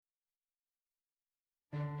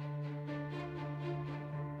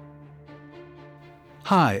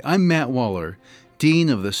Hi, I'm Matt Waller, Dean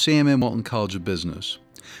of the Sam M. Walton College of Business.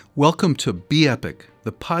 Welcome to Be Epic,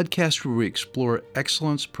 the podcast where we explore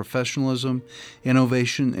excellence, professionalism,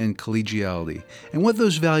 innovation, and collegiality, and what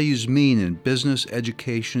those values mean in business,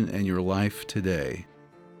 education, and your life today.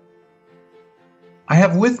 I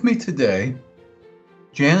have with me today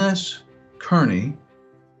Janice Kearney,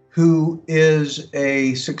 who is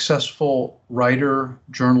a successful writer,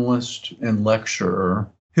 journalist, and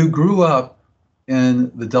lecturer who grew up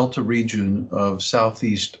in the Delta region of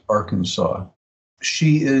Southeast Arkansas.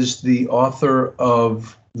 She is the author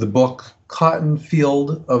of the book Cotton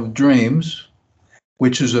Field of Dreams,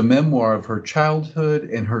 which is a memoir of her childhood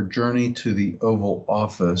and her journey to the Oval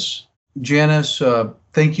Office. Janice,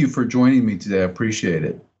 thank you for joining me today. I appreciate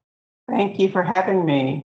it. Thank you for having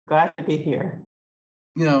me. Glad to be here.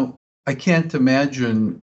 You know, I can't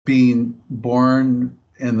imagine being born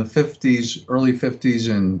in the 50s, early 50s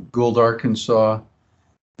in Gould, Arkansas,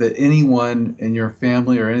 that anyone in your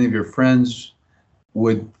family or any of your friends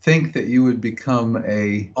would think that you would become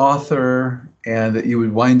an author and that you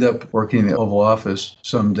would wind up working in the Oval Office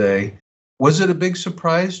someday. Was it a big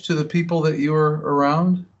surprise to the people that you were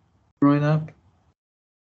around growing up?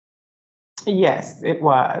 Yes, it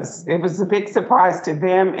was. It was a big surprise to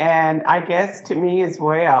them, and I guess to me as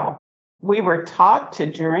well. We were taught to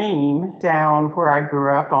dream down where I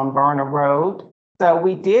grew up on Varner Road. So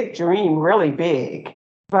we did dream really big.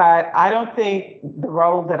 But I don't think the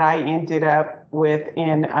role that I ended up with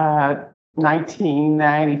in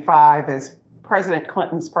 1995 as President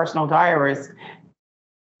Clinton's personal diarist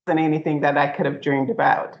wasn't anything that I could have dreamed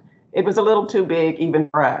about. It was a little too big even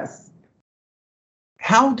for us.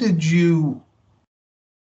 How did you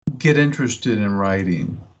get interested in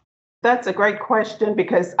writing? That's a great question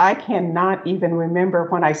because I cannot even remember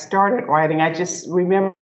when I started writing. I just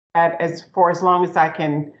remember that for as long as I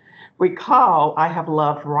can recall, I have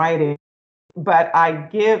loved writing. But I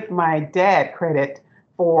give my dad credit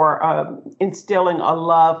for instilling a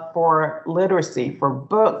love for literacy, for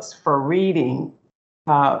books, for reading,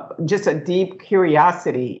 just a deep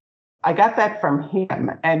curiosity. I got that from him.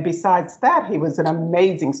 And besides that, he was an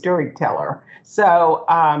amazing storyteller. So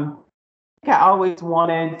I always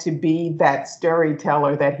wanted to be that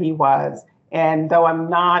storyteller that he was. And though I'm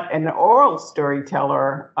not an oral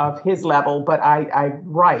storyteller of his level, but I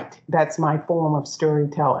write. That's my form of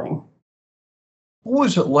storytelling. What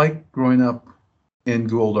was it like growing up in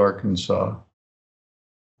Gould, Arkansas?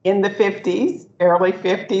 In the 50s, early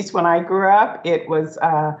 50s, when I grew up, it was,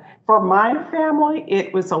 for my family,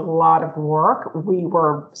 it was a lot of work. We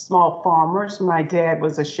were small farmers. My dad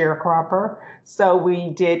was a sharecropper. So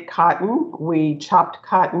we did cotton. We chopped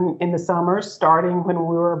cotton in the summers, starting when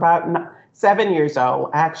we were about 7 years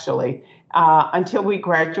old, actually, until we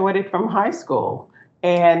graduated from high school.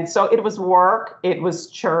 And so it was work, it was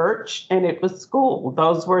church, and it was school.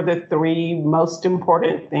 Those were the three most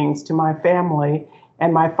important things to my family.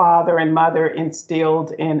 And my father and mother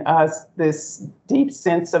instilled in us this deep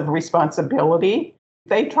sense of responsibility.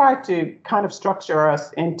 They tried to kind of structure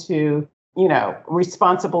us into,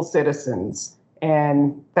 responsible citizens.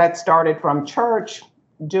 And that started from church,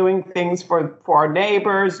 doing things for our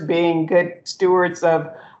neighbors, being good stewards of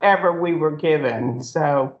whatever we were given.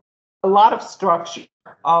 So a lot of structure,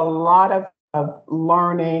 a lot of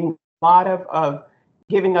learning, a lot of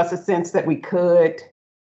giving us a sense that we could.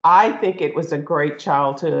 I think it was a great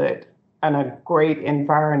childhood and a great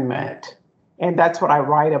environment. And that's what I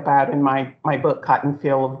write about in my book, Cotton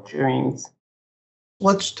Field of Dreams.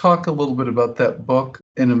 Let's talk a little bit about that book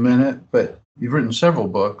in a minute, but you've written several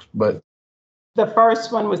books, but the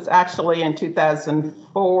first one was actually in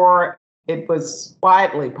 2004. It was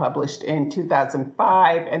widely published in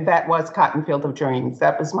 2005, and that was Cotton Field of Dreams.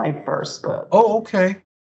 That was my first book. Oh, okay.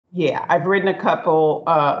 Yeah, I've written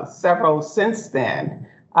several since then.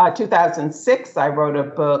 2006, I wrote a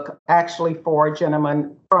book actually for a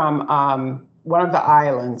gentleman from one of the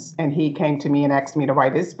islands, and he came to me and asked me to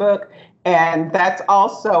write his book. And that's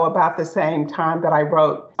also about the same time that I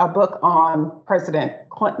wrote a book on President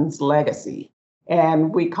Clinton's legacy.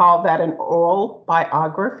 And we call that an oral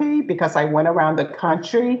biography because I went around the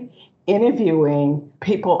country interviewing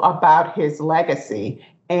people about his legacy.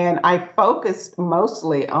 And I focused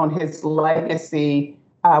mostly on his legacy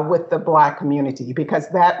with the Black community, because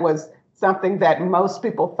that was something that most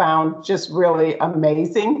people found just really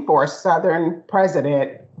amazing for a Southern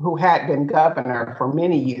president who had been governor for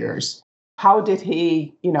many years. How did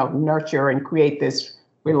he, nurture and create this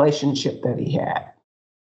relationship that he had?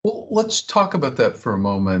 Well, let's talk about that for a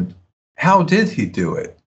moment. How did he do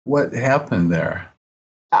it? What happened there?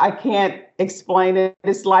 I can't explain it.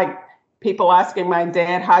 It's like people asking my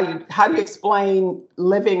dad, how do you explain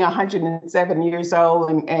living 107 years old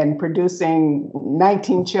and producing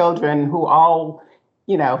 19 children who all,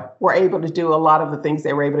 were able to do a lot of the things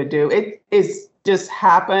they were able to do. It's just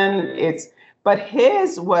happened. But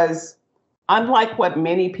his was unlike what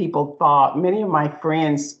many people thought. Many of my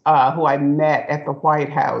friends who I met at the White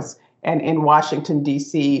House and in Washington,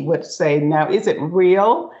 D.C. would say, now, is it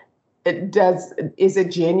real? Is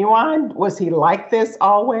it genuine? Was he like this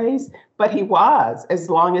always? But he was. As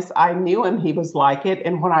long as I knew him, he was like it.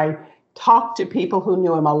 And when I talked to people who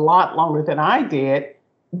knew him a lot longer than I did,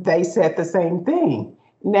 they said the same thing.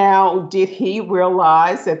 Now, did he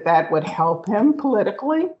realize that would help him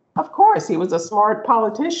politically? Of course, he was a smart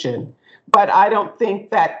politician. But I don't think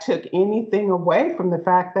that took anything away from the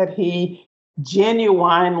fact that he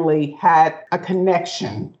genuinely had a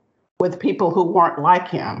connection with people who weren't like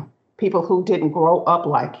him, people who didn't grow up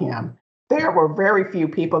like him. There were very few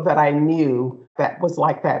people that I knew that was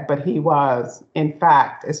like that, but he was. In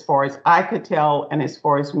fact, as far as I could tell, and as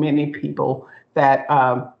far as many people that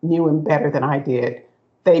knew him better than I did,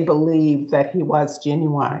 they believed that he was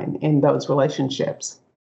genuine in those relationships.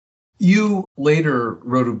 You later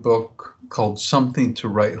wrote a book called Something to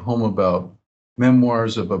Write Home About,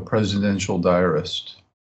 Memoirs of a Presidential Diarist.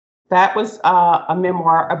 That was a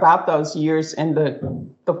memoir about those years in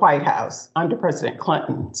the White House under President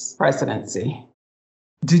Clinton's presidency.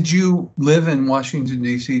 Did you live in Washington,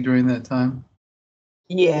 D.C. during that time?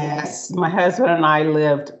 Yes. My husband and I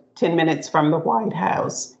lived 10 minutes from the White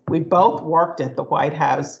House. We both worked at the White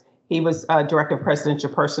House. He was director of presidential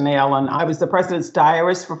personnel, and I was the president's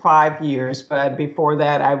diarist for 5 years. But before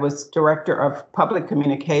that, I was director of public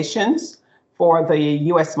communications for the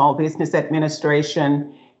U.S. Small Business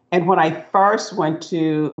Administration. And when I first went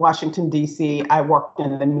to Washington, D.C., I worked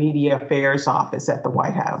in the media affairs office at the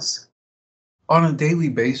White House. On a daily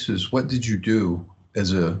basis, what did you do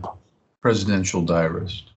as a presidential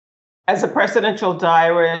diarist? As a presidential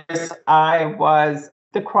diarist, I was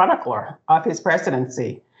the chronicler of his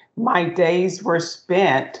presidency. My days were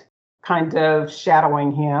spent kind of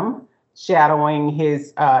shadowing him, shadowing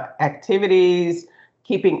his activities,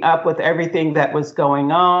 keeping up with everything that was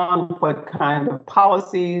going on, what kind of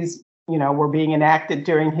policies, were being enacted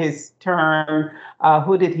during his term,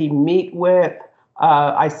 who did he meet with.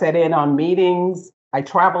 I sat in on meetings. I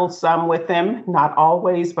traveled some with him, not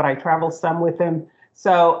always, but I traveled some with him.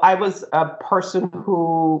 So I was a person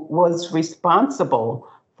who was responsible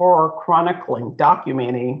for chronicling,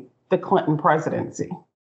 documenting the Clinton presidency.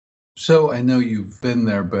 So I know you've been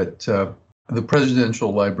there, but the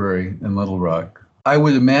Presidential Library in Little Rock, I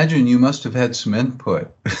would imagine you must have had some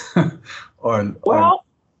input.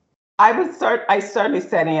 I certainly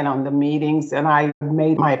sat in on the meetings and I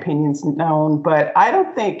made my opinions known, but I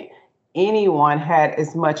don't think anyone had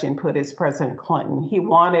as much input as President Clinton. He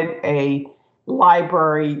wanted a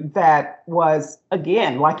library that was,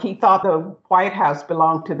 again, like he thought the White House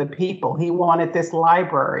belonged to the people. He wanted this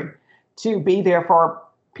library to be there for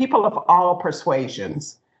people of all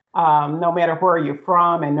persuasions, no matter where you're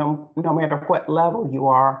from and no matter what level you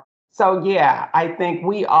are. So, yeah, I think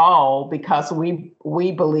we all, because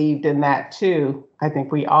we believed in that too, I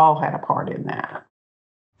think we all had a part in that.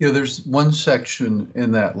 There's one section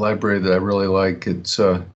in that library that I really like. It's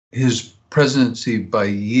his presidency by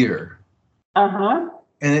year. Uh-huh.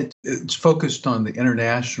 And it's focused on the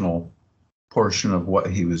international portion of what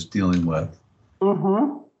he was dealing with.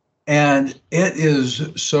 Mm-hmm. And it is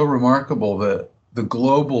so remarkable that the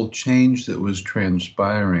global change that was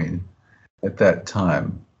transpiring at that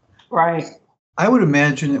time. Right. I would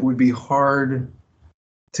imagine it would be hard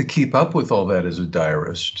to keep up with all that as a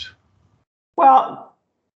diarist. Well,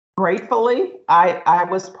 gratefully, I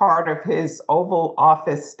was part of his Oval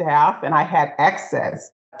Office staff, and I had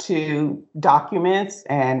access to documents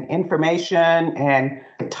and information and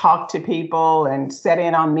talk to people and sit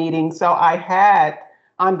in on meetings. So I had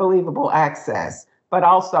unbelievable access, but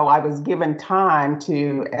also I was given time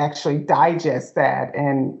to actually digest that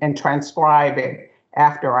and transcribe it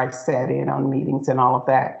after I sat in on meetings and all of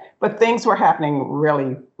that. But things were happening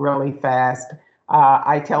really, really fast.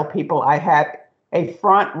 I tell people I had a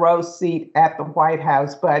front row seat at the White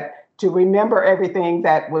House, but to remember everything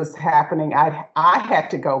that was happening, I had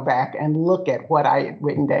to go back and look at what I had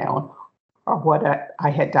written down or what I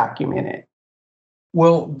had documented.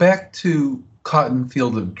 Well, back to Cotton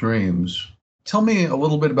Field of Dreams. Tell me a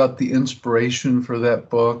little bit about the inspiration for that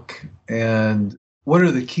book and what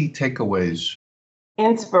are the key takeaways?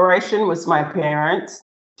 Inspiration was my parents,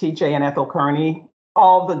 TJ and Ethel Kearney.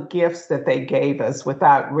 All the gifts that they gave us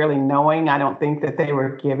without really knowing. I don't think that they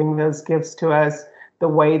were giving those gifts to us. The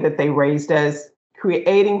way that they raised us,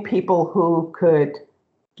 creating people who could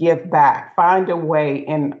give back, find a way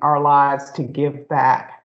in our lives to give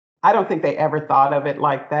back. I don't think they ever thought of it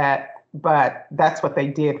like that, but that's what they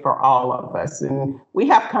did for all of us. And we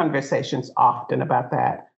have conversations often about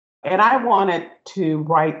that. And I wanted to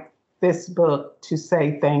write this book to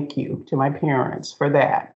say thank you to my parents for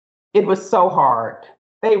that. It was so hard.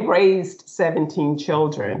 They raised 17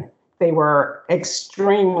 children. They were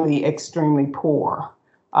extremely, extremely poor.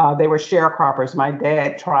 They were sharecroppers. My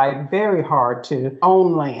dad tried very hard to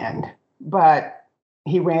own land, but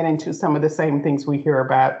he ran into some of the same things we hear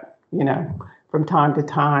about, from time to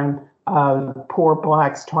time, poor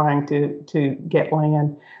Blacks trying to get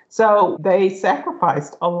land. So they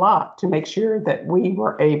sacrificed a lot to make sure that we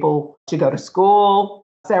were able to go to school.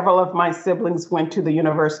 Several of my siblings went to the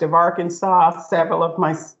University of Arkansas. Several of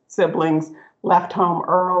my siblings left home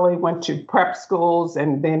early, went to prep schools,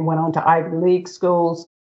 and then went on to Ivy League schools.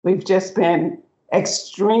 We've just been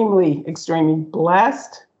extremely, extremely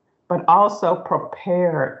blessed, but also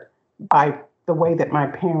prepared by the way that my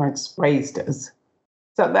parents raised us.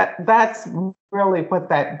 So that's really what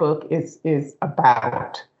that book is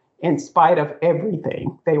about. In spite of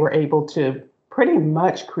everything, they were able to pretty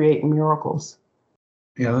much create miracles.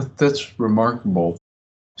 Yeah, that's remarkable.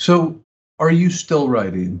 So are you still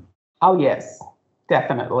writing? Oh, yes,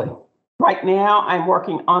 definitely. Right now, I'm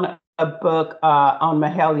working on a book on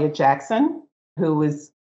Mahalia Jackson, who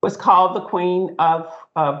was called the Queen of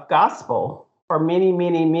Gospel for many,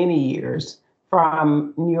 many, many years,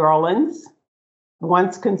 from New Orleans,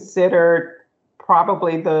 once considered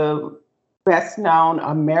probably the best known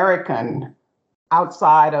American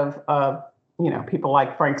outside of people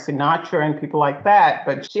like Frank Sinatra and people like that.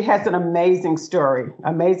 But she has an amazing story,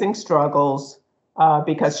 amazing struggles,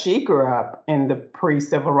 because she grew up in the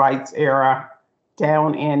pre-civil rights era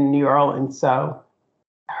down in New Orleans. So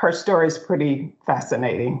her story is pretty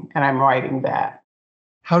fascinating, and I'm writing that.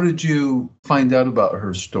 How did you find out about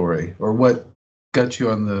her story, or what got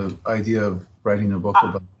you on the idea of writing a book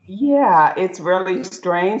about it? Yeah, it's really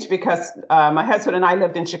strange because my husband and I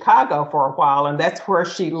lived in Chicago for a while, and that's where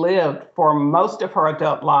she lived for most of her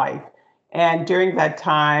adult life. And during that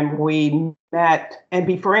time, we met and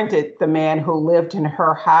befriended the man who lived in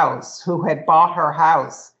her house, who had bought her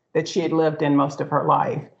house that she had lived in most of her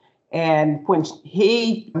life. And when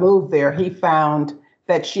he moved there, he found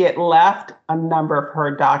that she had left a number of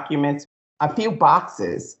her documents, a few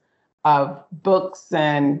boxes of books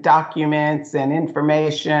and documents and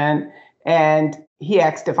information. And he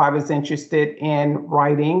asked if I was interested in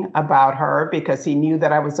writing about her because he knew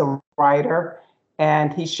that I was a writer,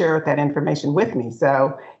 and he shared that information with me.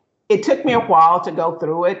 So it took me a while to go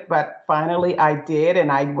through it, but finally I did.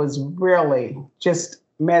 And I was really just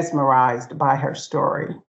mesmerized by her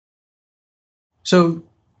story. So,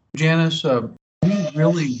 Janice, we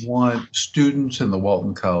really want students in the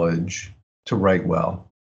Walton College to write well.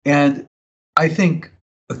 And I think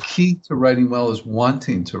a key to writing well is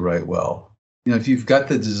wanting to write well. If you've got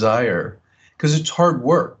the desire, because it's hard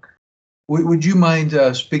work. Would you mind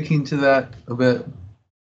speaking to that a bit?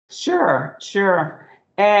 Sure.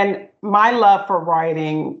 And my love for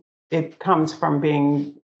writing, it comes from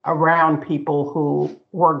being around people who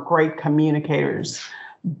were great communicators.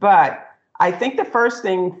 But I think the first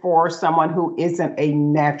thing for someone who isn't a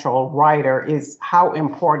natural writer is how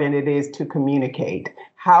important it is to communicate,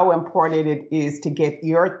 how important it is to get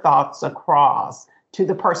your thoughts across to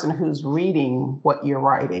the person who's reading what you're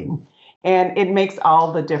writing. And it makes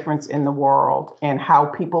all the difference in the world in how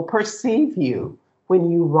people perceive you when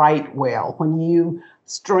you write well, when you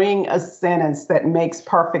string a sentence that makes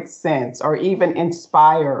perfect sense or even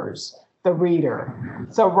inspires the reader.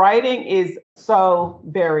 So writing is so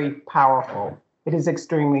very powerful. It is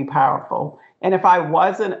extremely powerful. And if I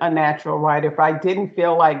wasn't a natural writer, if I didn't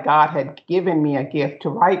feel like God had given me a gift to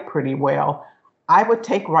write pretty well, I would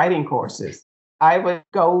take writing courses. I would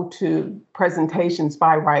go to presentations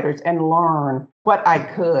by writers and learn what I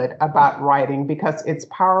could about writing, because it's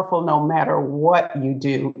powerful no matter what you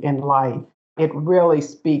do in life. It really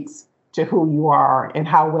speaks to who you are and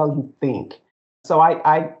how well you think. So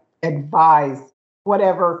I advise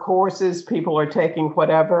whatever courses people are taking,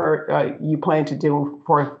 whatever you plan to do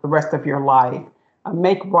for the rest of your life,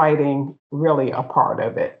 make writing really a part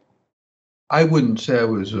of it. I wouldn't say I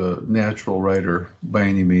was a natural writer by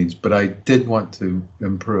any means, but I did want to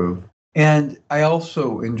improve. And I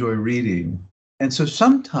also enjoy reading. And so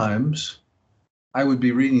sometimes I would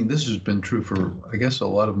be reading, this has been true for, I guess, a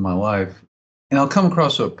lot of my life, and I'll come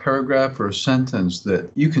across a paragraph or a sentence that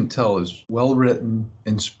you can tell is well written,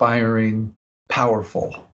 inspiring,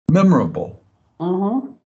 powerful, memorable.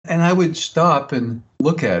 Mm-hmm. And I would stop and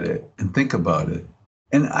look at it and think about it.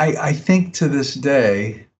 And I think to this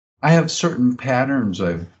day, I have certain patterns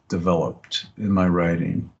I've developed in my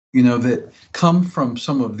writing, that come from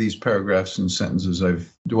some of these paragraphs and sentences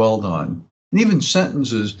I've dwelled on. And even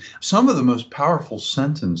sentences, some of the most powerful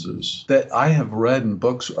sentences that I have read in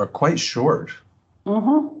books are quite short.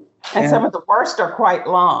 Mm-hmm. And some of the worst are quite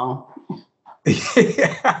long.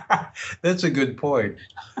 Yeah, that's a good point.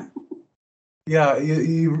 Yeah,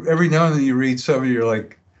 you every now and then you read some and you're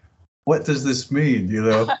like, what does this mean,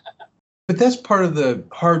 But that's part of the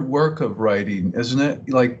hard work of writing, isn't it?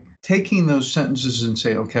 Like taking those sentences and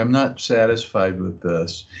saying, okay, I'm not satisfied with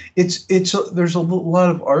this. There's a lot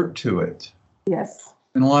of art to it. Yes.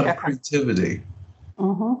 And a lot of creativity.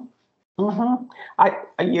 Mm-hmm.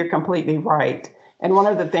 Mm-hmm. You're completely right. And one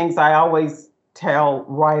of the things I always tell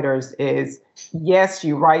writers is, yes,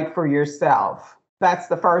 you write for yourself. That's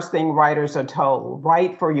the first thing writers are told.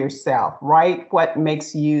 Write for yourself. Write what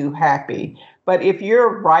makes you happy. But if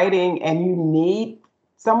you're writing and you need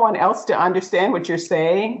someone else to understand what you're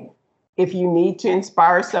saying, if you need to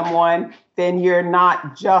inspire someone, then you're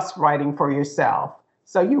not just writing for yourself.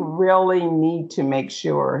 So you really need to make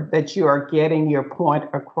sure that you are getting your point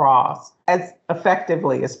across as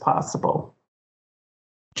effectively as possible.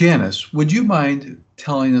 Janice, would you mind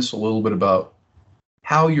telling us a little bit about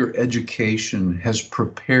how your education has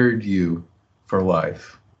prepared you for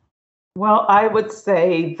life? Well, I would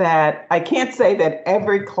say that I can't say that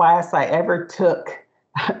every class I ever took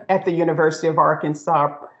at the University of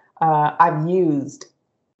Arkansas I've used,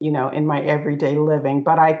 in my everyday living,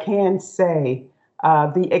 but I can say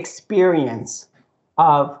the experience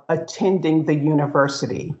of attending the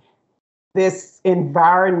university, this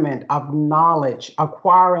environment of knowledge,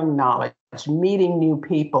 acquiring knowledge, meeting new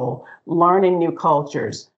people, learning new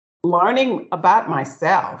cultures, learning about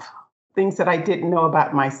myself, things that I didn't know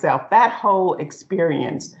about myself, that whole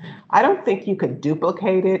experience, I don't think you could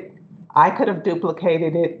duplicate it. I could have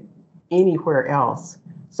duplicated it anywhere else.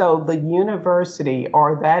 So the university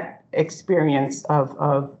or that experience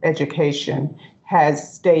of education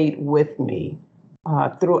has stayed with me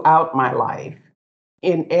throughout my life.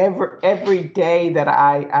 In every day that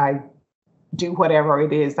I do whatever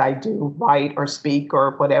it is I do, write or speak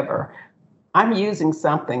or whatever, I'm using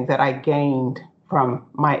something that I gained from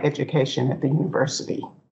my education at the university.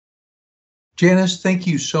 Janice, thank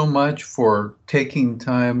you so much for taking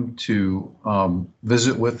time to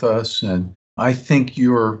visit with us. And I think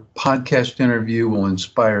your podcast interview will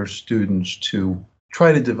inspire students to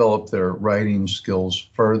try to develop their writing skills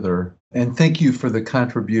further. And thank you for the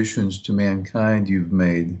contributions to mankind you've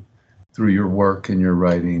made through your work and your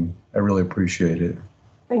writing. I really appreciate it.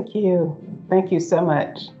 Thank you. Thank you so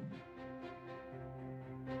much.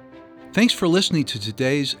 Thanks for listening to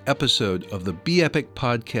today's episode of the Be Epic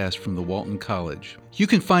podcast from the Walton College. You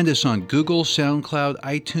can find us on Google, SoundCloud,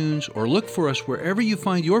 iTunes, or look for us wherever you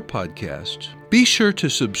find your podcasts. Be sure to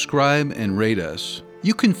subscribe and rate us.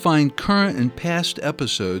 You can find current and past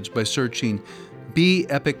episodes by searching Be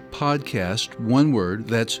Epic Podcast, one word,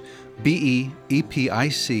 that's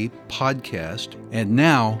BEEPIC podcast, and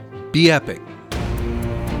now Be Epic.